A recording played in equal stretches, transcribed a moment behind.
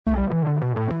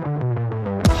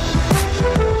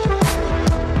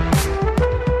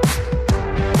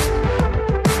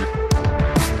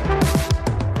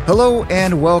Hello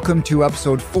and welcome to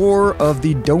episode 4 of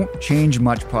the Don't Change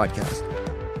Much podcast.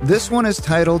 This one is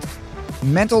titled,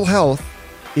 Mental Health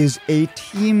is a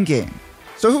Team Game.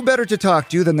 So who better to talk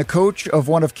to than the coach of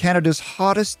one of Canada's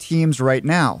hottest teams right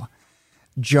now,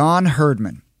 John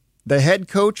Herdman, the head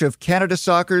coach of Canada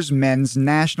Soccer's men's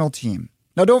national team.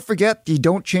 Now don't forget, the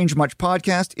Don't Change Much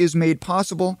podcast is made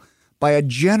possible by a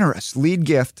generous lead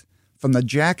gift from the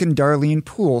Jack and Darlene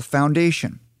Poole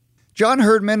Foundation. John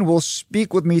Herdman will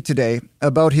speak with me today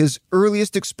about his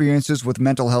earliest experiences with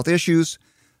mental health issues,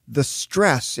 the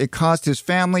stress it caused his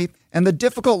family, and the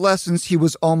difficult lessons he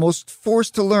was almost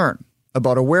forced to learn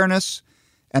about awareness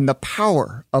and the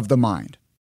power of the mind.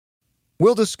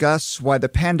 We'll discuss why the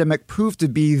pandemic proved to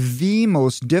be the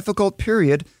most difficult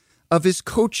period of his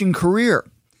coaching career.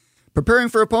 Preparing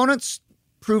for opponents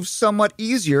proved somewhat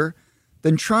easier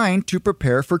than trying to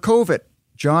prepare for COVID.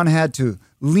 John had to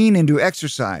lean into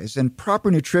exercise and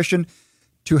proper nutrition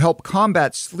to help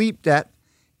combat sleep debt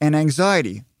and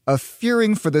anxiety of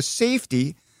fearing for the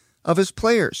safety of his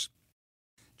players.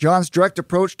 John's direct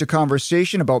approach to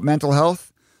conversation about mental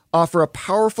health offer a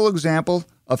powerful example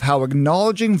of how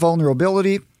acknowledging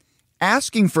vulnerability,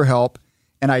 asking for help,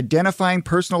 and identifying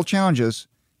personal challenges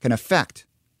can affect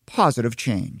positive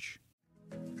change.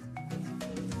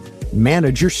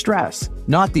 Manage your stress,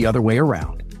 not the other way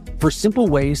around. For simple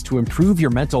ways to improve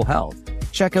your mental health,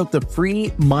 check out the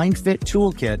free MindFit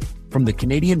Toolkit from the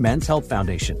Canadian Men's Health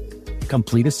Foundation.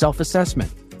 Complete a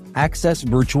self-assessment, access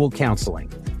virtual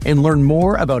counseling, and learn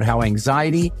more about how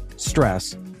anxiety,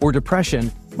 stress, or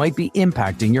depression might be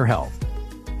impacting your health.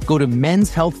 Go to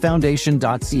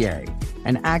menshealthfoundation.ca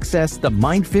and access the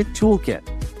MindFit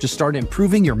Toolkit to start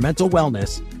improving your mental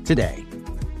wellness today.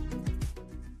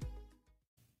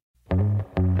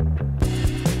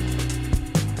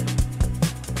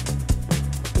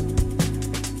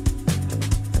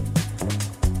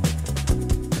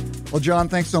 Well, John,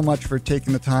 thanks so much for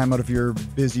taking the time out of your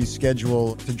busy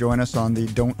schedule to join us on the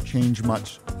Don't Change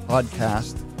Much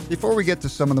podcast. Before we get to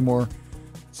some of the more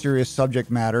serious subject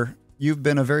matter, you've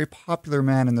been a very popular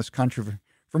man in this country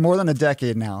for more than a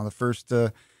decade now. The first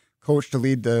coach to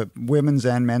lead the women's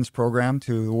and men's program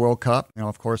to the World Cup.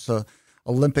 Of course,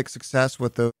 Olympic success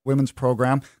with the women's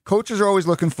program. Coaches are always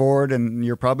looking forward, and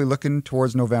you're probably looking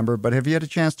towards November. But have you had a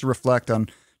chance to reflect on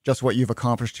just what you've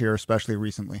accomplished here, especially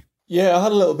recently? Yeah, I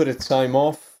had a little bit of time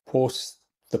off post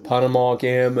the Panama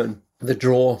game and the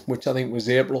draw, which I think was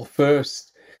April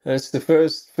 1st. And it's the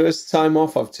first time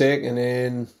off I've taken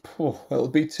in, it'll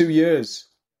be 2 years.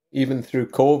 Even through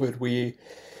COVID, we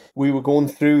were going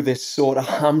through this sort of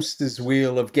hamster's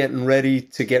wheel of getting ready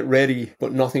to get ready,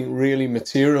 but nothing really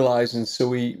materializing. So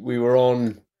we were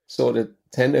on sort of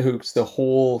tenterhooks the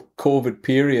whole COVID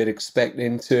period,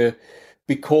 expecting to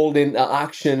be called into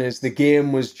action as the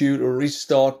game was due to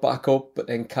restart back up, but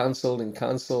then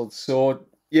cancelled. So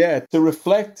yeah, to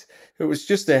reflect, it was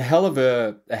just a hell of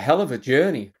a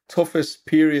journey. Toughest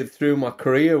period through my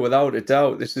career, without a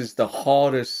doubt. This is the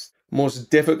hardest,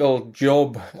 most difficult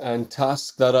job and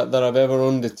task that I've ever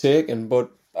undertaken, but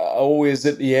always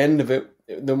at the end of it,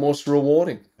 the most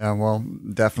rewarding. Yeah, well,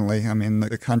 definitely. I mean,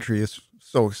 the country is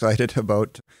so excited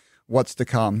about what's to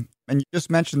come. And you just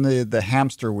mentioned the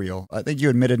hamster wheel. I think you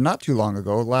admitted not too long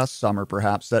ago, last summer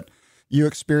perhaps, that you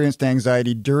experienced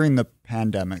anxiety during the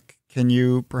pandemic. Can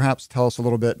you perhaps tell us a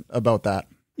little bit about that?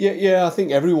 Yeah, I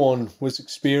think everyone was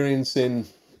experiencing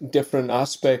different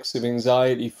aspects of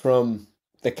anxiety, from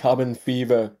the cabin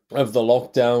fever of the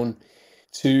lockdown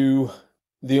to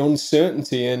the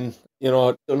uncertainty. And,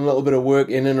 I've done a little bit of work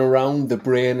in and around the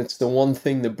brain. It's the one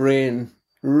thing the brain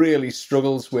really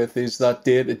struggles with, is that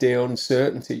day-to-day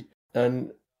uncertainty.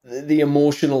 And the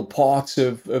emotional parts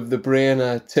of the brain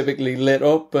are typically lit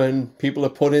up, and people are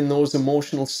put in those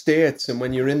emotional states. And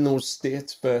when you're in those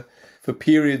states for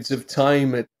periods of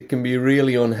time, it can be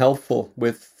really unhelpful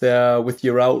with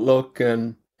your outlook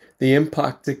and the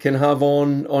impact it can have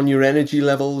on your energy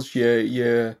levels,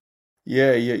 your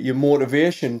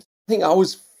motivation. I think I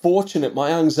was fortunate.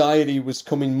 My anxiety was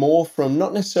coming more from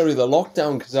not necessarily the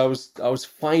lockdown, because I was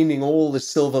finding all the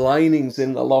silver linings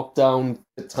in the lockdown.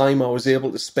 The time I was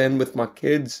able to spend with my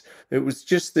kids, it was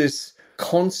just this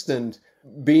constant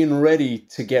being ready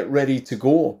to get ready to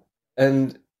go,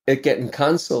 and it getting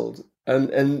cancelled,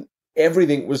 and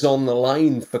everything was on the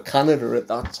line for Canada at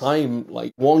that time.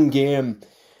 Like, one game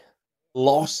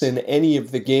loss in any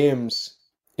of the games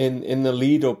in the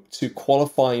lead up to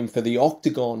qualifying for the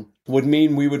Octagon would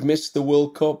mean we would miss the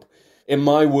World Cup. In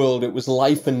my world, it was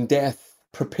life and death,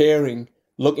 preparing,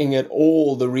 looking at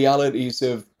all the realities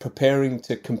of preparing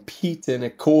to compete in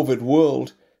a COVID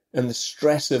world and the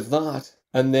stress of that,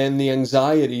 and then the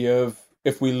anxiety of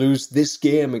if we lose this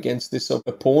game against this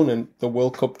opponent, the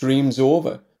World Cup dream's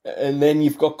over. And then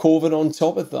you've got COVID on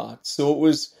top of that. So it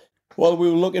was, while we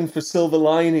were looking for silver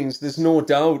linings, there's no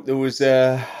doubt there was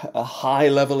a high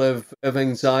level of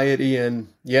anxiety. And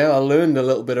yeah, I learned a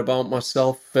little bit about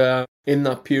myself in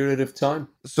that period of time.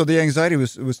 So the anxiety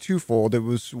was twofold. It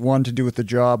was one to do with the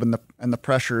job and the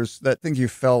pressures that I think you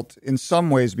felt in some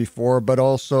ways before, but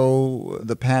also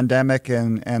the pandemic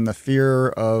and the fear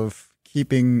of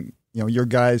keeping, your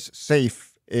guys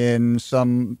safe in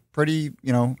some pretty,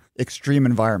 extreme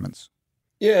environments.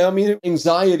 Yeah, I mean,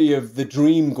 anxiety of the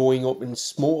dream going up in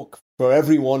smoke for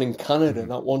everyone in Canada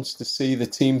that wants to see the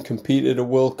team compete at a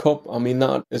World Cup. I mean,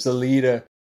 that as a leader,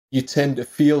 you tend to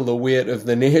feel the weight of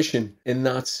the nation in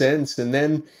that sense. And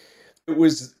then it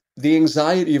was the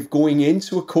anxiety of going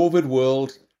into a COVID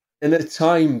world. And at the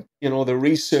time, the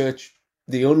research,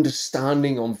 the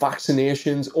understanding on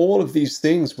vaccinations, all of these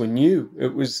things were new.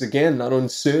 It was, again, that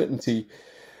uncertainty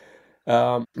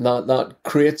that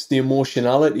creates the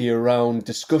emotionality around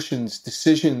discussions,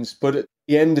 decisions. But at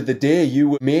the end of the day, you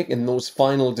were making those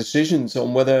final decisions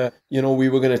on whether, we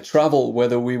were going to travel,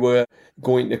 whether we were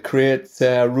going to create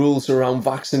rules around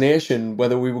vaccination,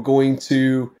 whether we were going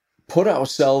to put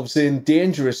ourselves in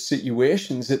dangerous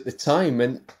situations at the time.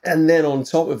 And then on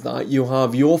top of that, you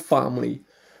have your family,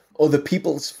 other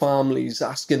people's families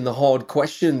asking the hard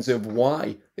questions of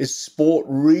why is sport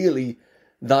really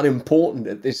that important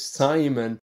at this time?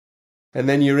 And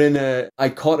then you're in a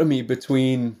dichotomy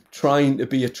between trying to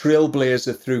be a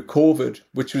trailblazer through COVID,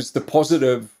 which was the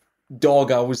positive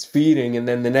dog I was feeding, and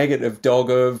then the negative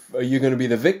dog of, are you going to be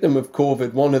the victim of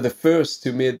COVID? One of the first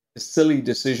who made the silly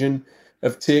decision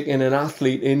of taking an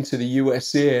athlete into the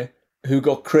USA who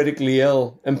got critically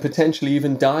ill and potentially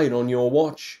even died on your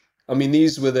watch. I mean,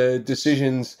 these were the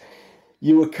decisions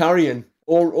you were carrying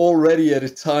already at a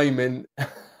time, and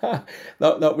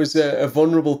that was a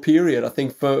vulnerable period, I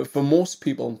think, for most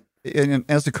people. And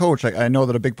as a coach, I know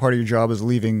that a big part of your job is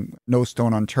leaving no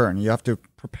stone unturned. You have to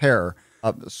prepare.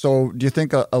 So do you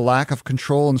think a lack of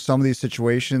control in some of these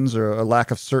situations or a lack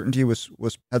of certainty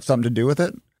had something to do with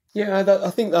it? Yeah, I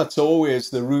think that's always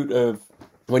the root of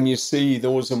when you see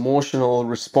those emotional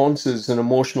responses and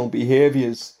emotional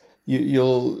behaviors.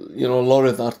 You'll a lot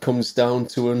of that comes down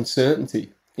to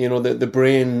uncertainty. The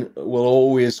brain will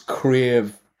always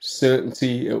crave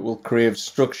certainty, it will crave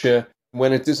structure.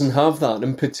 When it doesn't have that,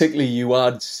 and particularly you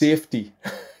add safety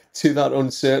to that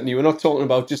uncertainty. We're not talking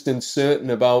about just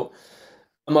uncertain about,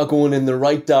 am I going in the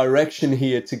right direction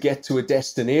here to get to a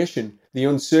destination? The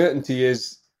uncertainty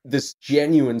is this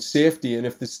genuine safety. And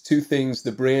if there's two things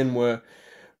the brain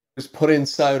was put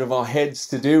inside of our heads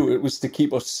to do, it was to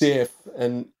keep us safe.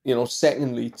 And,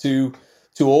 secondly, to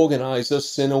organize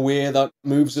us in a way that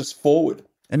moves us forward.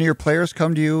 Any of your players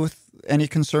come to you with any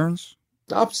concerns?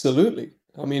 Absolutely.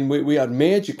 I mean, we had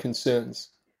major concerns.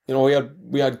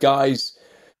 We had guys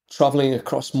traveling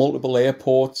across multiple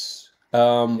airports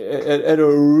at a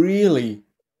really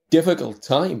difficult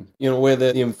time, where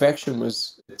the infection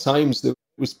was at times that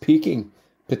was peaking,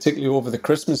 particularly over the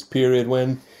Christmas period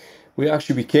when we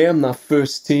actually became that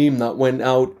first team that went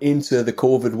out into the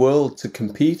COVID world to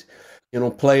compete.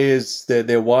 Players,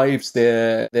 their wives,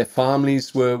 their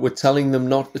families were telling them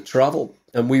not to travel.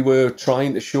 And we were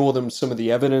trying to show them some of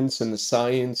the evidence and the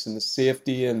science and the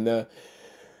safety and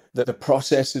the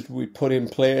processes we put in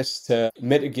place to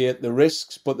mitigate the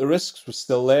risks. But the risks were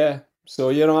still there. So,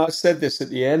 I said this at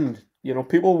the end,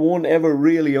 people won't ever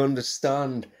really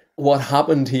understand what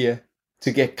happened here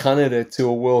to get Canada to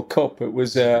a World Cup. It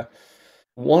was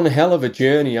one hell of a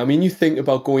journey. I mean, you think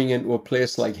about going into a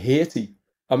place like Haiti.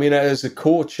 I mean, as a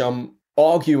coach, I'm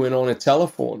arguing on a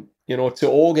telephone, to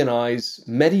organize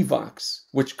Medivacs,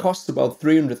 which cost about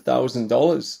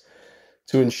 $300,000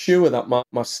 to ensure that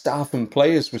my staff and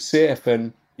players were safe.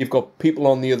 And you've got people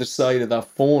on the other side of that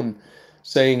phone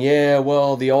saying, yeah,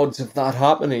 well, the odds of that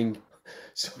happening.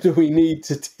 So do we need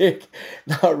to take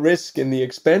that risk in the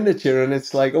expenditure? And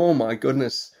it's like, oh my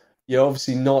goodness, you're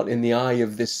obviously not in the eye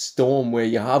of this storm where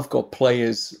you have got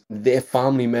players, their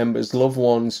family members, loved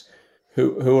ones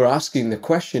who are asking the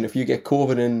question, if you get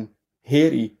COVID in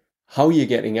Haiti, how are you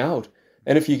getting out?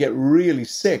 And if you get really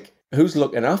sick, who's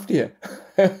looking after you?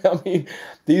 I mean,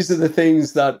 these are the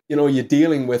things that, you're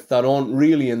dealing with that aren't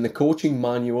really in the coaching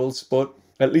manuals, but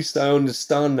at least I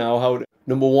understand now how to,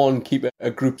 number one, keep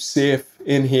a group safe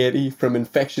in Haiti from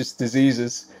infectious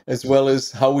diseases, as well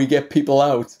as how we get people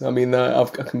out. I mean, I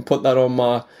can put that on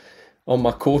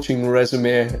my coaching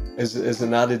resume as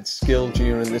an added skill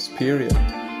during this period.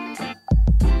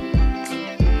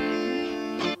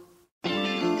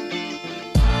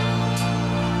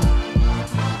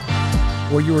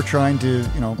 Well, you were trying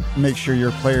to, make sure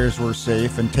your players were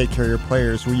safe and take care of your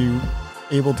players. Were you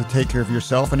able to take care of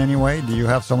yourself in any way? Do you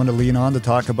have someone to lean on to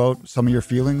talk about some of your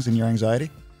feelings and your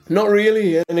anxiety? Not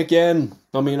really. And again,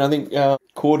 I think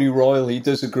Cody Royal, he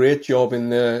does a great job in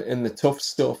the tough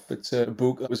stuff. It's a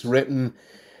book that was written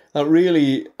that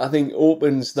really, I think,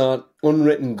 opens that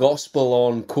unwritten gospel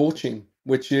on coaching,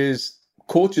 which is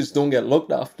coaches don't get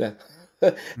looked after.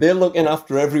 They're looking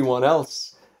after everyone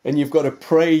else. And you've got to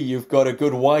pray you've got a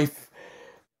good wife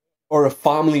or a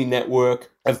family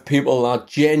network of people that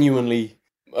genuinely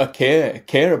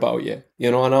care about you.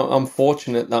 And I'm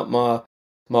fortunate that my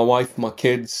wife, my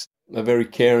kids are very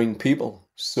caring people.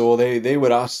 So they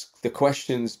would ask the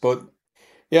questions. But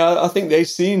yeah, I think they've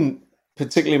seen,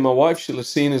 particularly my wife, she'll have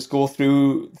seen us go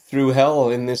through hell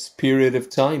in this period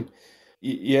of time.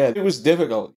 Yeah, it was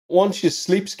difficult. Once your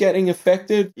sleep's getting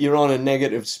affected, you're on a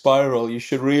negative spiral. You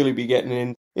should really be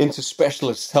getting into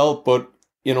specialist help. But,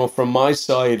 from my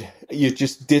side, you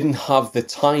just didn't have the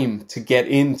time to get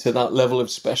into that level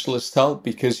of specialist help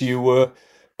because you were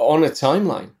on a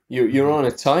timeline. You're on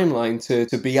a timeline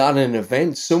to be at an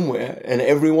event somewhere and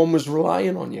everyone was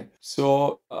relying on you.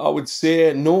 So I would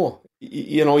say no.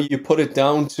 You put it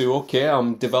down to, okay,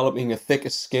 I'm developing a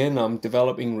thicker skin, I'm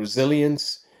developing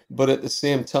resilience, but at the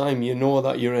same time, you know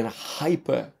that you're in a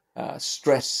hyper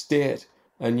stress state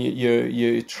and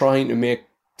you're trying to make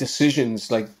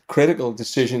decisions, like critical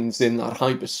decisions in that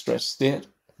hyper stress state.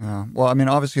 Yeah. Well,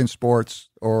 obviously in sports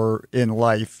or in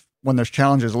life, when there's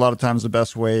challenges, a lot of times the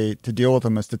best way to deal with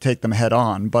them is to take them head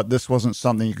on, but this wasn't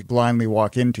something you could blindly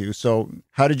walk into. So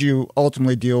how did you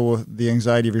ultimately deal with the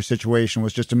anxiety of your situation?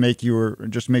 Was just to make sure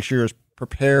you're as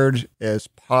prepared as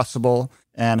possible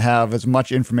and have as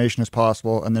much information as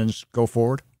possible and then just go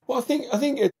forward? Well, I think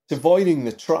it's avoiding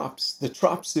the traps. The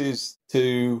traps is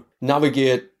to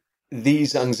navigate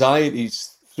these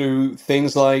anxieties through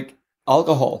things like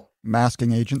alcohol.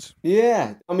 Masking agents.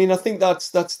 Yeah. I think that's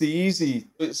the easy.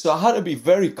 So I had to be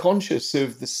very conscious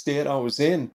of the state I was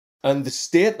in and the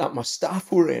state that my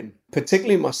staff were in,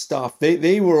 particularly my staff.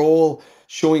 They were all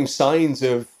showing signs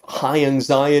of high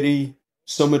anxiety.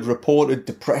 Some had reported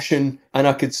depression, and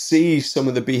I could see some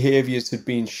of the behaviors had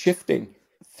been shifting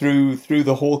through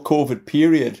the whole COVID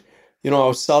period.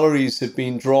 Our salaries had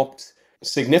been dropped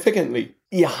significantly.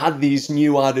 You had these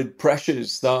new added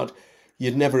pressures that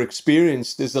you'd never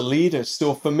experienced as a leader.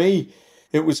 So for me,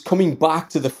 it was coming back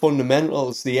to the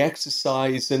fundamentals, the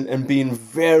exercise, and being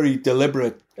very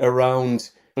deliberate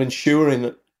around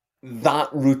ensuring that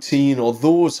routine or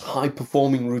those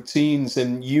high-performing routines.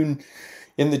 And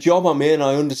in the job I'm in,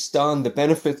 I understand the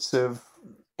benefits of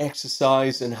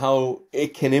exercise and how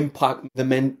it can impact the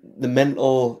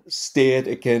mental state.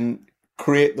 It can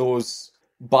create those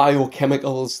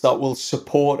biochemicals that will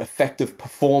support effective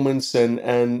performance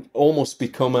and almost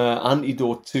become an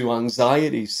antidote to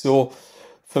anxiety. So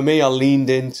for me, I leaned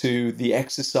into the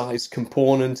exercise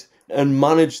component and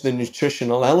managed the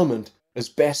nutritional element as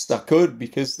best I could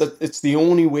because it's the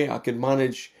only way I could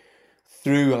manage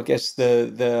through, I guess,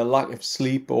 the lack of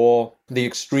sleep or the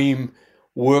extreme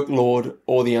workload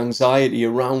or the anxiety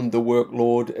around the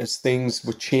workload as things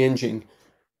were changing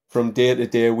from day to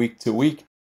day, week to week.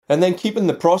 And then keeping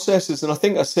the processes, and I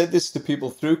think I said this to people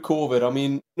through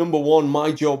COVID. Number one,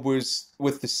 my job was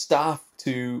with the staff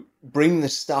to bring the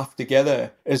staff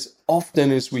together as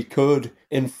often as we could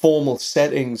in formal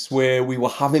settings where we were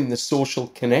having the social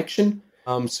connection.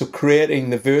 So creating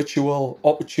the virtual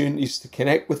opportunities to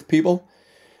connect with people.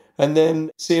 And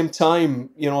then same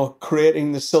time,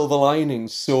 creating the silver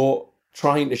linings. So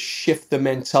trying to shift the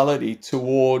mentality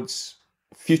towards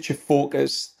future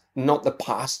focus, not the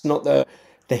past, not the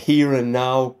here and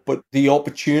now, but the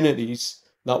opportunities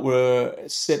that were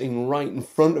sitting right in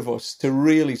front of us to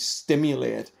really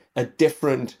stimulate a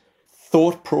different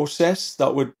thought process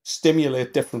that would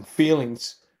stimulate different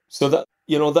feelings. So that,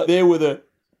 that they were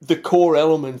the core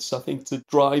elements, I think, to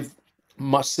drive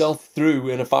myself through.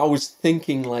 And if I was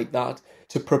thinking like that,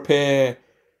 to prepare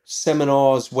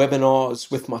seminars,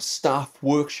 webinars with my staff,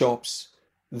 workshops,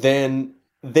 then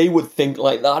they would think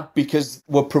like that because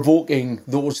we're provoking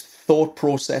those thought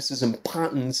processes and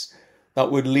patterns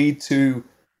that would lead to,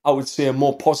 I would say, a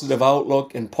more positive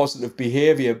outlook and positive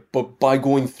behavior. But by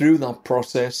going through that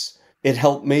process, it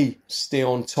helped me stay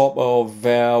on top of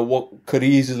what could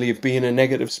easily have been a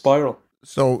negative spiral.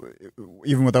 So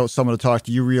even without someone to talk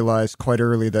to, you realized quite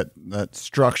early that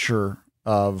structure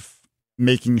of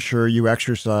making sure you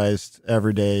exercised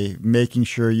every day, making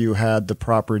sure you had the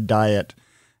proper diet,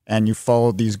 and you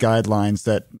followed these guidelines,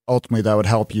 that ultimately that would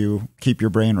help you keep your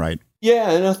brain right.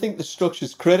 Yeah, and I think the structure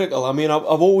is critical.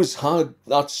 I've always had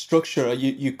that structure.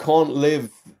 You can't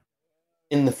live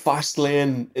in the fast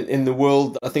lane in the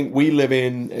world I think we live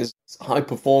in as high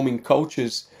performing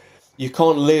coaches, you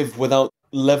can't live without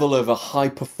level of a high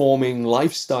performing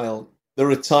lifestyle. There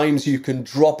are times you can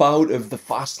drop out of the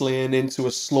fast lane into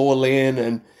a slower lane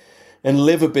and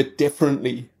live a bit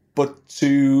differently. But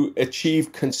to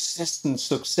achieve consistent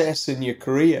success in your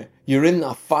career, you're in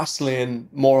that fast lane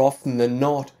more often than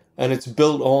not, and it's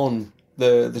built on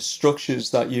the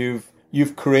structures that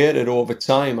you've created over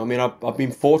time. I mean, I've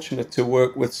been fortunate to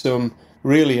work with some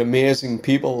really amazing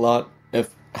people that have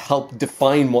helped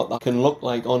define what that can look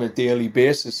like on a daily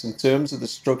basis in terms of the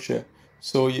structure.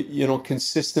 So,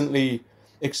 consistently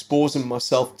exposing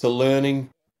myself to learning.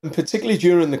 And particularly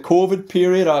during the COVID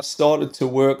period, I started to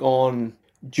work on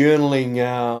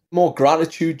journaling, more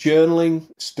gratitude journaling,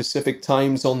 specific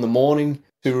times on the morning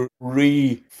to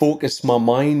refocus my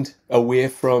mind away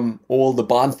from all the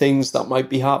bad things that might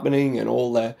be happening and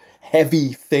all the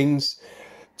heavy things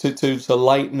to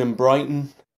lighten and brighten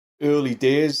early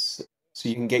days so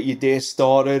you can get your day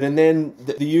started. And then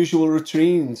the usual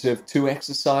routines of 2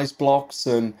 exercise blocks,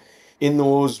 and in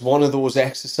one of those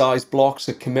exercise blocks,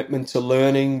 a commitment to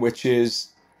learning, which is,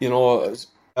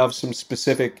 have some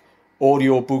specific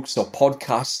audio books or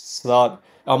podcasts that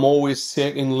I'm always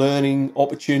taking learning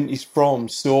opportunities from.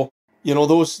 So,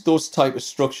 those type of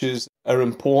structures are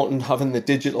important. Having the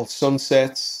digital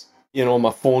sunsets,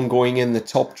 my phone going in the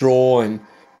top drawer, and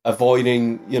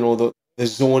avoiding, the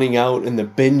zoning out and the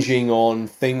binging on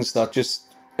things that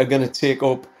just are going to take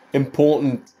up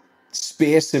important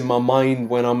space in my mind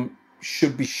when I'm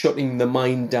should be shutting the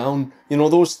mind down.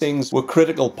 Those things were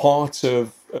critical parts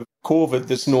of COVID,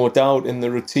 there's no doubt, in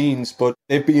the routines, but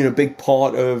they've been a big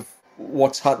part of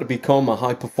what's had to become a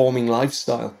high-performing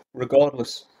lifestyle,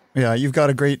 regardless. Yeah, you've got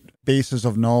a great basis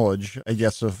of knowledge, I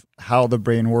guess, of how the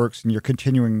brain works, and you're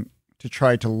continuing to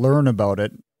try to learn about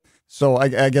it. So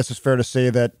I guess it's fair to say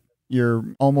that your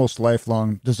almost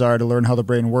lifelong desire to learn how the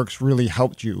brain works really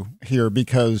helped you here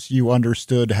because you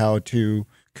understood how to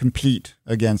compete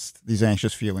against these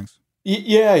anxious feelings.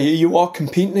 Yeah, you are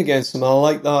competing against them. I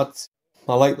like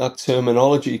that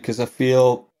terminology because I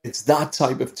feel it's that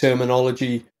type of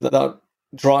terminology that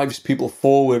drives people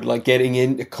forward, like getting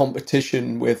into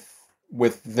competition with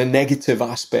the negative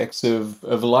aspects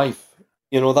of life.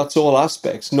 That's all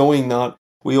aspects, knowing that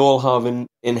we all have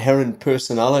inherent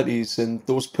personalities, and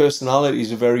those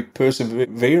personalities are very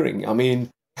persevering. I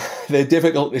mean, they're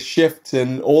difficult to shift,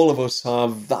 and all of us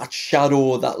have that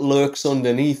shadow that lurks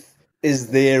underneath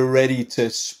is there ready to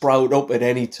sprout up at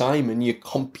any time, and you're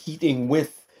competing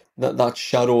with that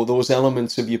shadow, those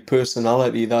elements of your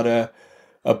personality that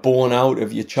are born out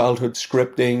of your childhood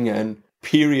scripting, and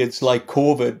periods like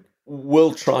COVID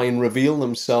will try and reveal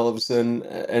themselves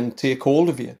and take hold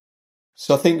of you.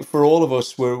 So I think for all of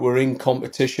us, we're in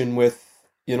competition with,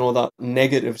 that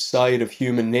negative side of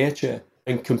human nature,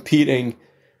 and competing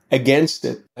against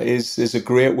it is a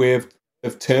great way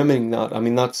of terming that. I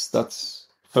mean, that's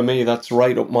for me, that's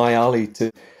right up my alley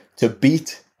to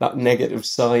beat that negative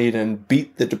side and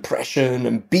beat the depression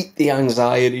and beat the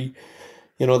anxiety.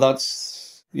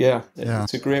 It's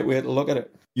a great way to look at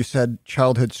it. You said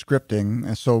childhood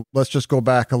scripting. So let's just go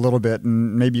back a little bit,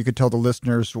 and maybe you could tell the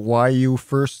listeners why you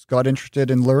first got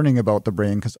interested in learning about the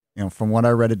brain. Because, from what I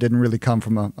read, it didn't really come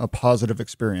from a positive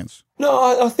experience.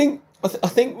 No, I think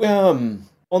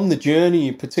on the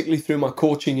journey, particularly through my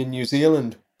coaching in New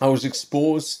Zealand, I was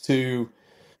exposed to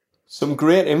some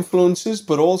great influences,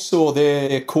 but also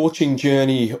their coaching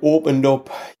journey opened up,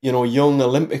 young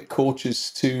Olympic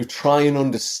coaches to try and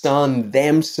understand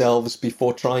themselves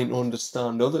before trying to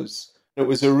understand others. It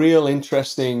was a real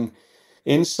interesting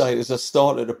insight as I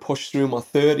started to push through my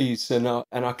 30s,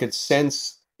 and I could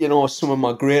sense, some of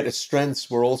my greatest strengths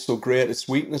were also greatest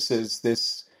weaknesses.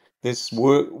 This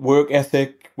work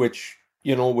ethic, which,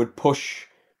 would push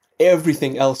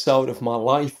everything else out of my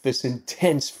life, this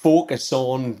intense focus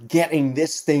on getting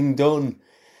this thing done,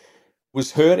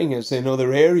 was hurting us in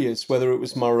other areas, whether it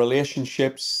was my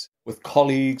relationships with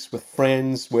colleagues, with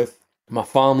friends, with my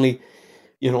family.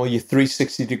 Your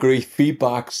 360-degree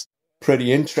feedback's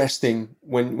pretty interesting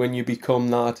when you become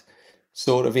that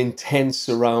sort of intense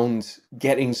around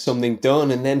getting something done,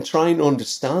 and then trying to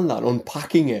understand that,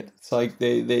 unpacking it. It's like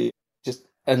they just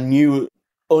a new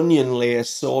onion layer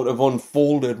sort of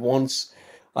unfolded once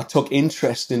I took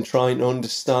interest in trying to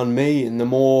understand me. And the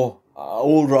more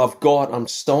older I've got, I'm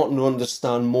starting to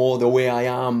understand more the way I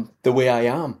am,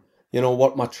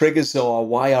 what my triggers are,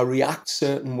 why I react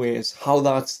certain ways, how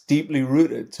that's deeply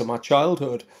rooted to my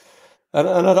childhood. And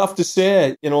I'd have to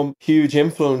say, huge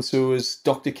influence was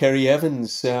Dr. Kerry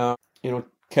Evans.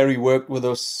 Kerry worked with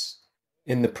us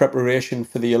in the preparation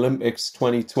for the Olympics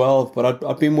 2012. But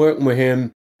I've been working with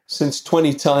him since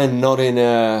 2010, not in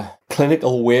a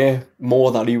clinical way,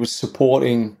 more that he was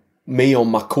supporting me on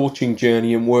my coaching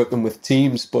journey and working with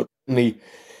teams, but he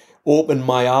opened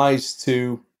my eyes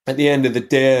to, at the end of the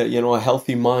day, you know, a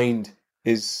healthy mind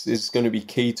is going to be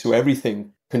key to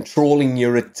everything. Controlling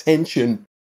your attention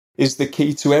is the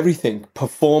key to everything.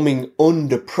 Performing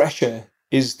under pressure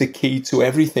is the key to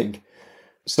everything.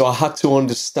 So I had to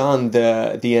understand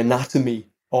the anatomy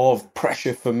of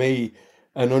pressure for me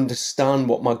and understand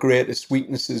what my greatest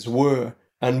weaknesses were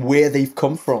and where they've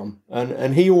come from.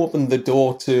 And he opened the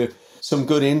door to some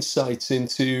good insights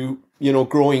into, you know,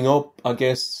 growing up, I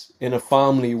guess, in a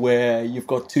family where you've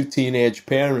got two teenage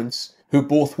parents who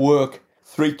both work,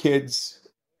 3 kids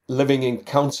living in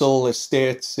council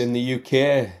estates in the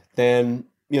UK, then,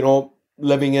 you know,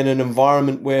 living in an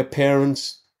environment where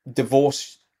parents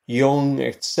divorce young,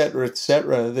 etc.,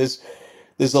 etc. There's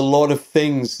a lot of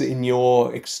things in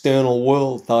your external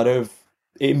world that have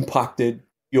impacted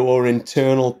your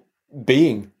internal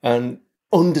being, and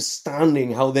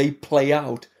understanding how they play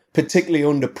out, particularly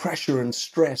under pressure and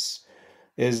stress,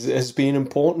 has been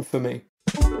important for me.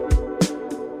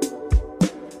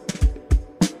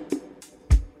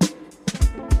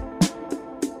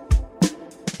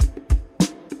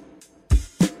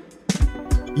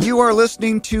 You are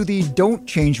listening to the Don't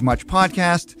Change Much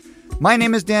podcast. My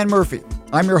name is Dan Murphy.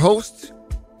 I'm your host,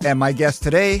 and my guest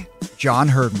today, John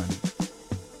Herdman.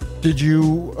 Did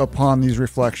you, upon these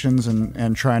reflections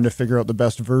and trying to figure out the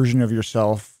best version of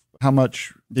yourself, how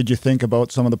much did you think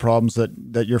about some of the problems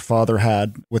that your father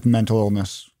had with mental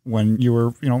illness when you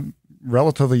were, you know,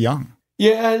 relatively young?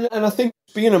 Yeah, and I think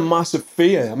it's been a massive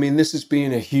fear. I mean, this has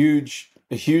been a huge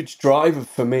driver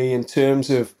for me in terms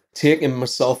of taking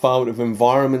myself out of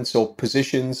environments or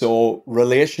positions or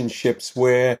relationships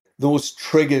where those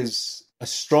triggers are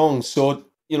strong. So,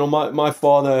 you know, my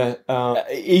father,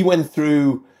 he went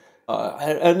through,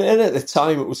 and at the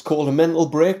time it was called a mental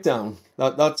breakdown.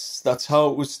 That's how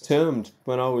it was termed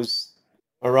when I was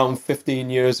around 15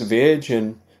 years of age,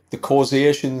 and the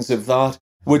causations of that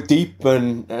were deep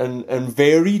and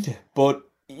varied. But,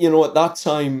 you know, at that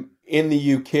time in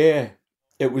the UK,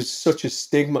 it was such a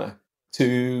stigma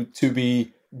to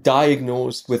be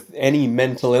diagnosed with any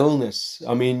mental illness.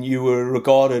 I mean, you were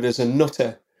regarded as a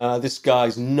nutter. This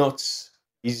guy's nuts.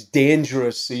 He's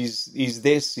dangerous. He's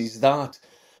this, he's that.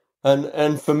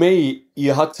 And for me,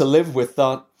 you had to live with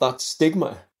that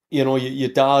stigma. You know, your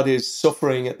dad is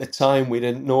suffering at the time. We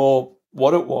didn't know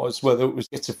what it was, whether it was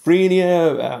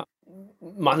schizophrenia,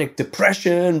 manic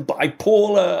depression,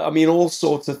 bipolar. I mean, all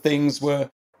sorts of things were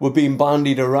being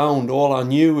bandied around. All I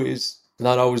knew is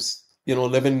that I was, you know,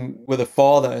 living with a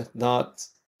father that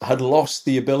had lost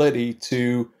the ability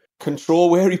to control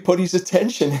where he put his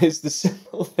attention is the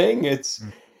simple thing. It's,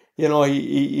 you know,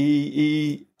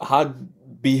 he had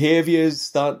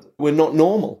behaviors that were not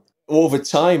normal. Over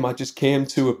time, I just came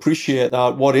to appreciate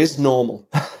that what is normal.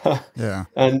 Yeah.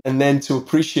 And then to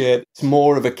appreciate it's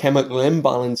more of a chemical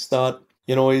imbalance that,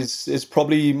 you know, is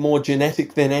probably more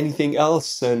genetic than anything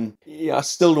else. And yeah, I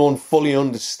still don't fully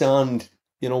understand,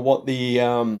 you know, what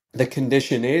the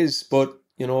condition is. But,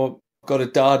 you know, I've got a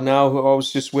dad now who I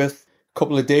was just with a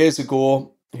couple of days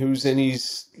ago who's in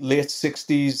his late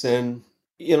 60s and,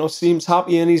 you know, seems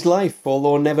happy in his life,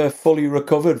 although never fully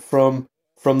recovered from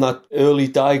that early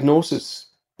diagnosis.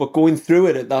 But going through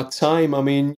it at that time, I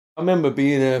mean, I remember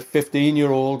being a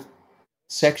 15-year-old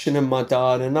sectioning my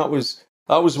dad, and that was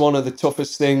one of the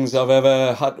toughest things I've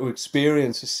ever had to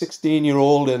experience. A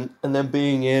 16-year-old and then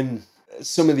being in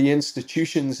some of the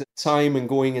institutions at the time and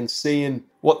going and seeing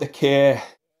what the care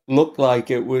looked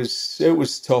like. It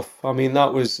was tough. I mean,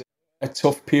 that was a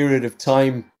tough period of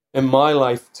time in my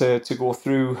life to go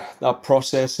through that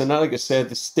process. And like I said,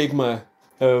 the stigma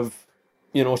of,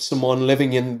 you know, someone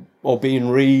living in or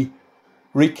being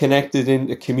reconnected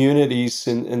into communities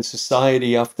and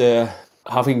society after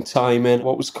having time in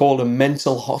what was called a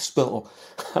mental hospital.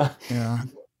 Yeah.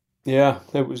 Yeah,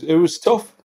 it was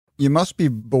tough. You must be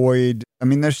buoyed. I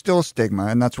mean, there's still stigma,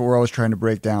 and that's what we're always trying to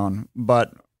break down.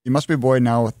 But you must be buoyed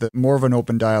now with more of an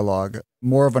open dialogue,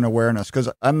 more of an awareness. Because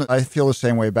I feel the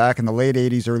same way. Back in the late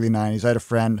 80s, early 90s, I had a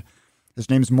friend. His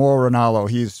name's Mauro Ronaldo.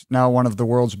 He's now one of the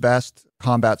world's best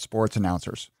combat sports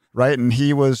announcers, right? And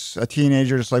he was a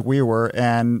teenager just like we were,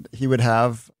 and he would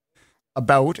have a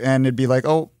bout, and it'd be like,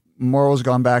 oh, Mauro's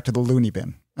gone back to the loony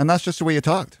bin. And that's just the way you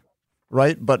talked,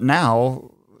 right? But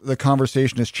now the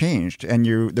conversation has changed, and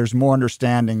there's more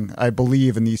understanding, I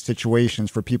believe, in these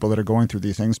situations for people that are going through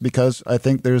these things, because I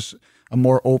think there's a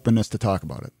more openness to talk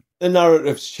about it. The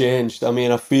narrative's changed. I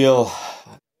mean, I feel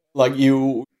like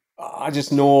I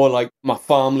just know like my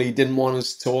family didn't want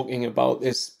us talking about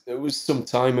this. It was some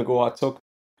time ago.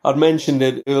 I'd mentioned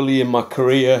it early in my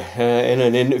career in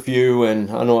an interview, and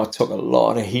I know I took a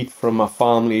lot of heat from my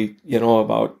family,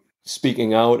 about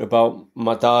speaking out about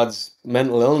my dad's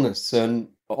mental illness. And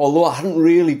although I hadn't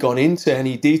really gone into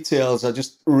any details, I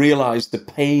just realized the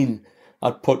pain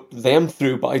I'd put them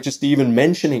through by just even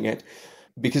mentioning it,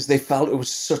 because they felt it was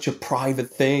such a private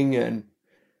thing. And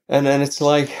then it's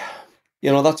like,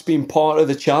 that's been part of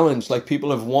the challenge. Like, people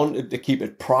have wanted to keep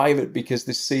it private because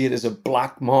they see it as a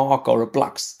black mark or a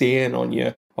black stain on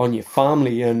your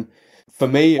family. And for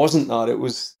me, it wasn't that. It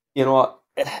was, I'm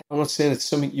not saying it's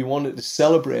something you wanted to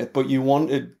celebrate, but you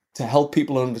wanted to help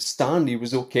people understand he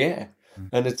was okay.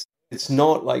 And it's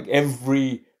not like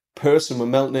every person with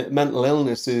mental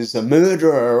illness is a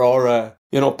murderer or a,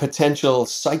 potential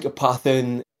psychopath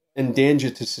in danger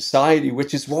to society,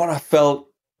 which is what I felt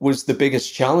was the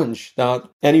biggest challenge, that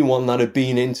anyone that had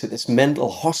been into this mental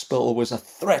hospital was a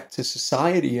threat to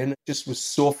society. And it just was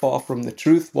so far from the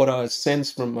truth. What I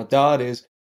sensed from my dad is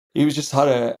he was just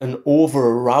had an over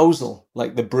arousal,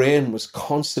 like the brain was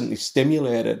constantly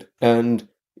stimulated, and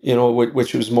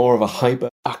which was more of a hyper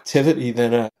activity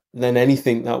than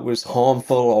anything that was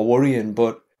harmful or worrying.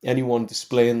 But anyone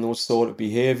displaying those sort of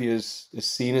behaviors is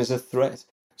seen as a threat.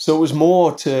 So it was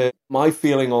more to my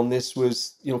feeling on this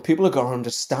was, people have got to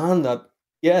understand that,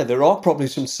 yeah, there are probably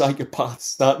some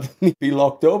psychopaths that need to be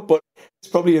locked up, but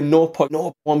it's probably a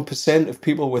 0.01% of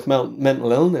people with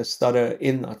mental illness that are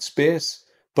in that space,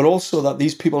 but also that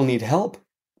these people need help.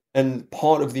 And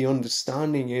part of the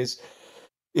understanding is,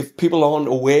 if people aren't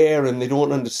aware and they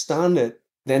don't understand it,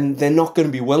 then they're not going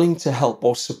to be willing to help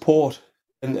or support.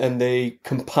 And they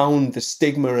compound the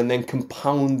stigma and then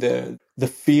compound the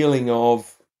feeling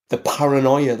of the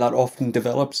paranoia that often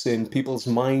develops in people's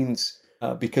minds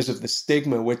because of the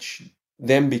stigma, which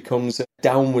then becomes a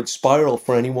downward spiral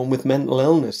for anyone with mental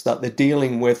illness, that they're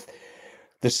dealing with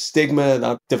the stigma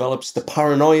that develops the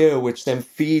paranoia, which then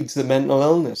feeds the mental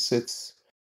illness.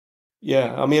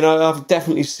 I've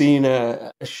definitely seen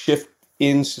a shift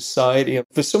in society.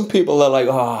 For some people, they're like,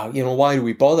 why do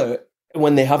we bother,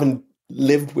 when they haven't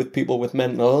lived with people with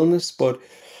mental illness? But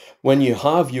when you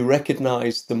have, you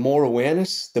recognize the more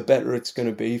awareness, the better it's going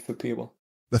to be for people.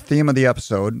 The theme of the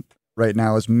episode right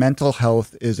now is mental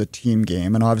health is a team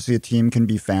game. And obviously a team can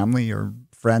be family or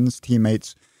friends,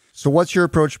 teammates. So what's your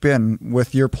approach been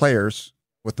with your players,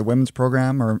 with the women's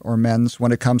program or men's,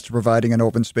 when it comes to providing an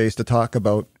open space to talk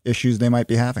about issues they might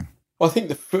be having? Well, I think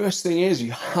the first thing is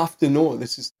you have to know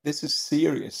this is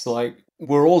serious. Like,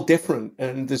 we're all different,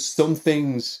 and there's some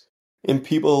things in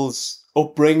people's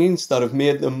upbringings that have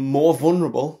made them more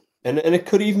vulnerable, and it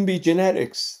could even be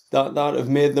genetics that have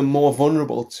made them more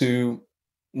vulnerable to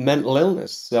mental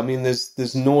illness. I mean,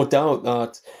 there's no doubt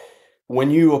that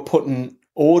when you are putting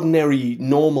ordinary,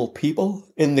 normal people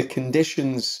in the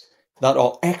conditions that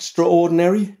are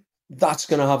extraordinary, that's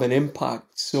going to have an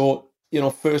impact. So,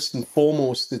 first and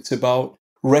foremost, it's about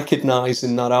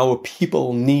recognizing that our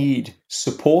people need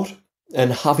support,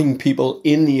 and having people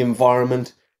in the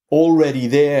environment already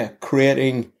there,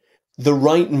 creating the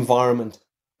right environment,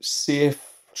 safe,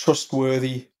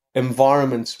 trustworthy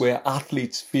environments where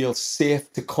athletes feel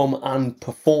safe to come and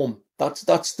perform. That's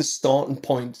the starting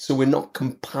point. So we're not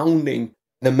compounding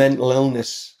the mental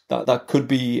illness that could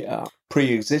be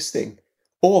pre-existing,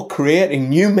 or creating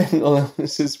new mental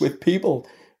illnesses with people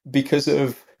because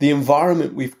of the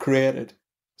environment we've created.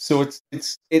 So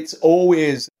it's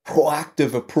always a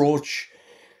proactive approach.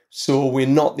 So we're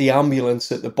not the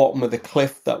ambulance at the bottom of the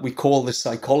cliff that we call the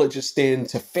psychologist in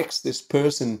to fix this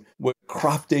person. We're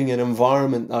crafting an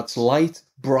environment that's light,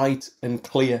 bright, and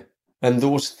clear. And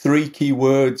those three key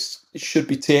words should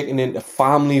be taken into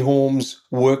family homes,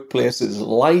 workplaces: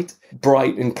 light,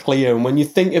 bright, and clear. And when you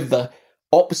think of the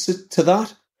opposite to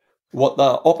that, what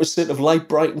the opposite of light,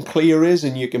 bright, and clear is,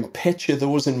 and you can picture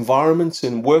those environments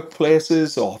in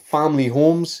workplaces or family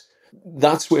homes,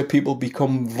 that's where people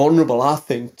become vulnerable, I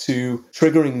think, to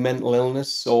triggering mental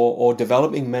illness or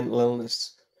developing mental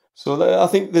illness. So I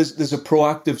think there's a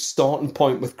proactive starting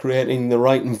point with creating the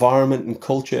right environment and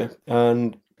culture.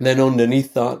 And then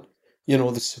underneath that,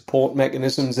 the support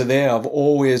mechanisms are there. I've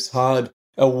always had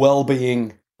a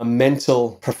well-being, a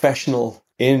mental professional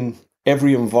in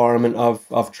every environment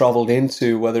I've traveled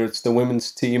into, whether it's the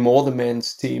women's team or the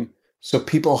men's team. So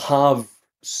people have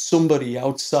somebody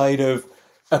outside of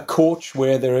a coach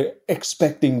where they're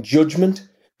expecting judgment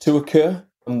to occur,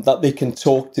 and that they can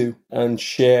talk to and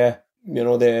share,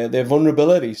 their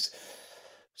vulnerabilities.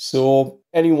 So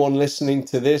anyone listening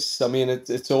to this, I mean,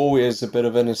 it's always a bit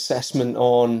of an assessment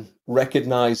on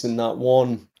recognizing that,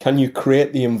 one, can you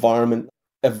create the environment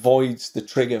that avoids the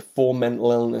trigger for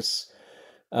mental illness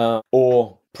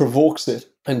or provokes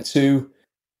it? And two,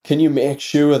 can you make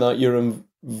sure that your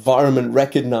environment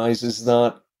recognizes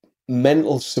that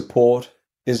mental support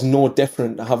is no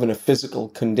different to having a physical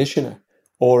conditioner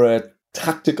or a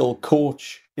tactical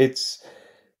coach? It's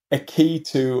a key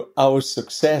to our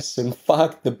success. In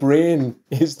fact, the brain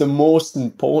is the most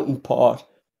important part of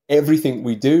everything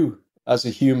we do as a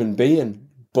human being.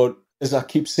 But as I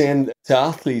keep saying to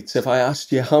athletes, if I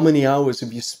asked you how many hours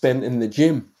have you spent in the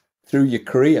gym through your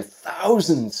career?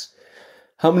 Thousands.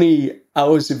 How many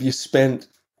hours have you spent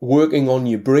working on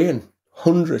your brain?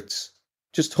 Hundreds.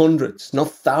 Just hundreds, not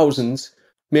thousands,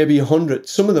 maybe 100.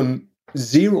 Some of them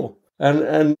zero.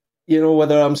 And you know,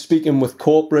 whether I'm speaking with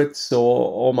corporates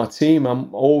or my team,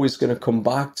 I'm always going to come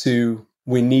back to,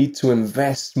 we need to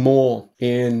invest more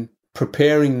in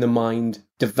preparing the mind,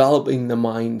 developing the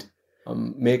mind,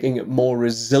 making it more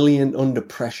resilient under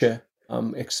pressure,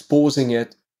 exposing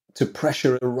it to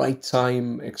pressure at the right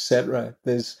time, etc.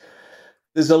 There's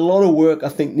a lot of work I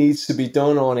think needs to be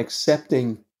done on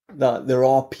accepting that there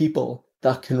are people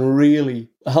that can really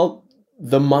help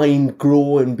the mind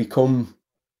grow and become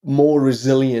more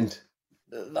resilient.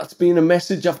 That's been a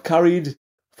message I've carried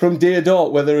from day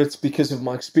dot, whether it's because of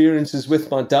my experiences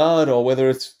with my dad or whether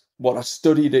it's what I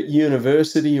studied at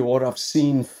university or what I've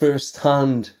seen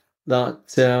firsthand,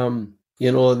 that,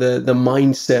 you know, the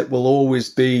mindset will always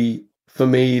be, for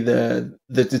me, the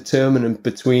determinant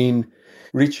between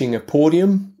reaching a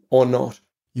podium or not.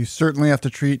 You certainly have to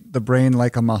treat the brain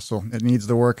like a muscle. It needs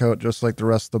the workout just like the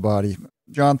rest of the body.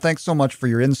 John, thanks so much for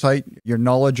your insight, your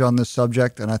knowledge on this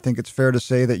subject. And I think it's fair to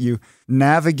say that you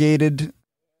navigated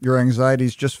your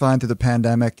anxieties just fine through the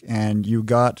pandemic, and you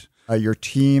got your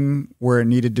team where it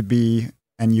needed to be,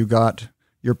 and you got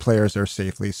your players there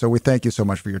safely. So we thank you so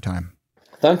much for your time.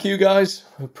 Thank you, guys.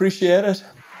 Appreciate it.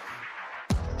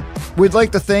 We'd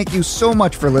like to thank you so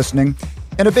much for listening.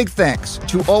 And a big thanks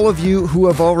to all of you who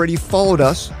have already followed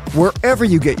us wherever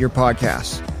you get your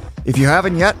podcasts. If you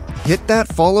haven't yet, hit that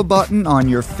follow button on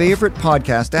your favorite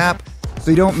podcast app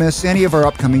so you don't miss any of our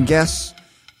upcoming guests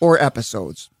or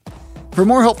episodes. For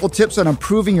more helpful tips on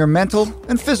improving your mental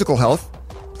and physical health,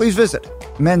 please visit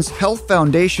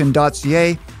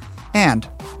menshealthfoundation.ca and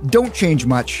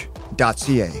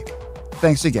don'tchangemuch.ca.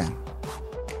 Thanks again.